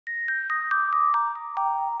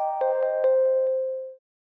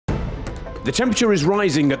The temperature is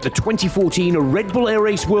rising at the 2014 Red Bull Air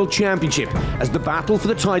Race World Championship as the battle for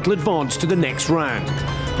the title advanced to the next round.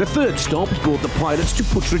 The third stop brought the pilots to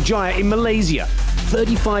Putrajaya in Malaysia.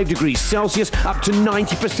 35 degrees Celsius, up to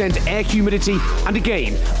 90% air humidity, and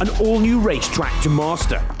again, an all-new racetrack to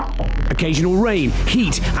master. Occasional rain,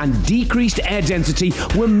 heat, and decreased air density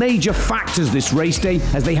were major factors this race day,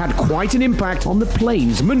 as they had quite an impact on the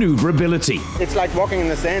plane's maneuverability. It's like walking in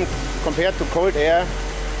the sand. Compared to cold air,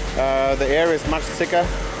 the air is much thicker.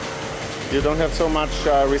 You don't have so much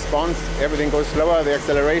response. Everything goes slower, the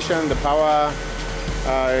acceleration, the power.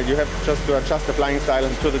 You have just to adjust the flying style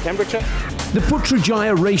to the temperature. The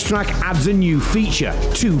Putrajaya racetrack adds a new feature: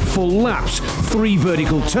 2 full laps, 3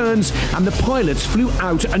 vertical turns, and the pilots flew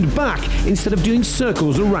out and back instead of doing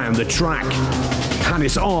circles around the track.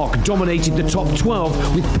 Hannes Ark dominated the top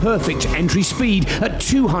 12 with perfect entry speed at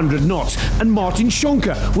 200 knots, and Martin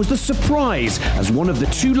Schonker was the surprise as one of the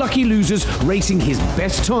 2 lucky losers, racing his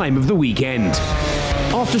best time of the weekend.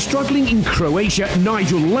 After struggling in Croatia,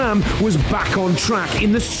 Nigel Lamb was back on track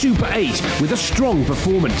in the Super 8 with a strong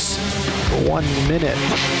performance. 1 minute,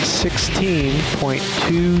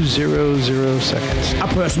 16.200 seconds. A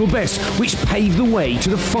personal best, which paved the way to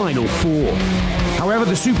the final 4. However,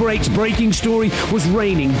 the Super 8's braking story was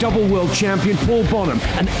reigning double world champion Paul Bonham,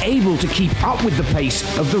 unable to keep up with the pace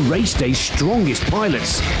of the race day's strongest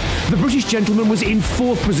pilots. The British gentleman was in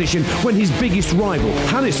 4th position when his biggest rival,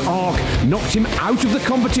 Hannes Ark, knocked him out of the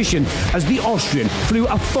competition as the Austrian flew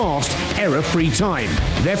a fast, error-free time.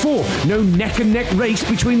 Therefore, no neck-and-neck race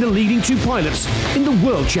between the leading 2 pilots in the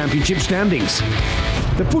World Championship standings.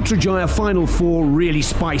 The Putrajaya Final 4 really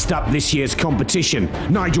spiced up this year's competition.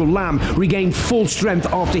 Nigel Lamb regained full strength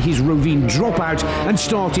after his ravine dropout and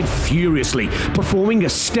started furiously, performing a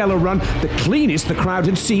stellar run, the cleanest the crowd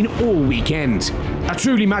had seen all weekend. A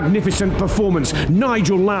truly magnificent performance,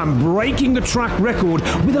 Nigel Lamb breaking the track record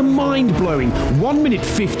with a mind-blowing 1 minute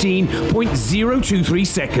 15.023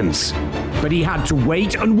 seconds. But he had to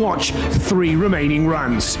wait and watch 3 remaining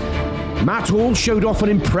runs. Matt Hall showed off an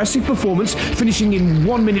impressive performance, finishing in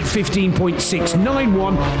 1 minute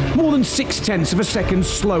 15.691, more than 0.6 of a second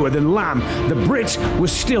slower than Lamb. The Brit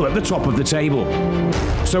was still at the top of the table.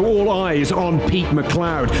 So all eyes on Pete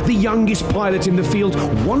McLeod. The youngest pilot in the field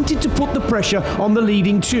wanted to put the pressure on the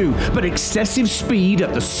leading 2, but excessive speed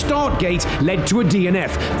at the start gate led to a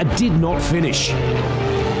DNF, a did not finish.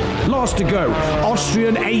 Last to go,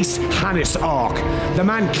 Austrian ace Hannes Ark. The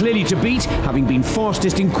man clearly to beat, having been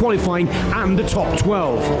fastest in qualifying and the top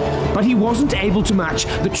 12. But he wasn't able to match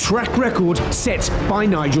the track record set by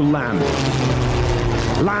Nigel Lamb.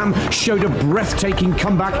 Lamb showed a breathtaking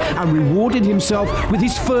comeback and rewarded himself with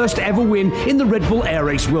his first ever win in the Red Bull Air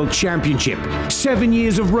Race World Championship. 7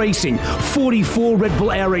 years of racing, 44 Red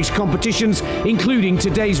Bull Air Race competitions, including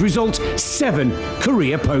today's result, 7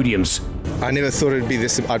 career podiums. I never thought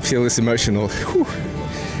I'd feel this emotional. Whew.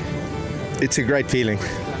 It's a great feeling.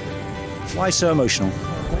 Why so emotional?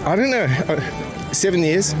 I don't know. 7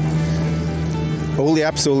 years, all the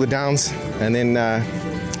ups, all the downs, and then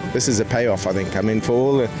this is a payoff, I think. I mean, for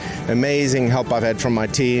all the amazing help I've had from my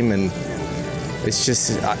team, and it's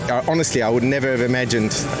just, honestly, I would never have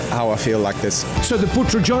imagined how I feel like this. So the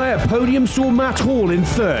Putrajaya podium saw Matt Hall in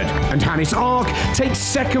 3rd, and Hannes Ark takes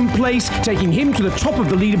 2nd place, taking him to the top of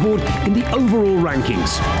the leaderboard in the overall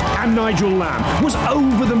rankings. And Nigel Lamb was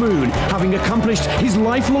over the moon, having accomplished his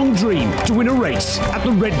lifelong dream to win a race at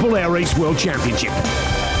the Red Bull Air Race World Championship.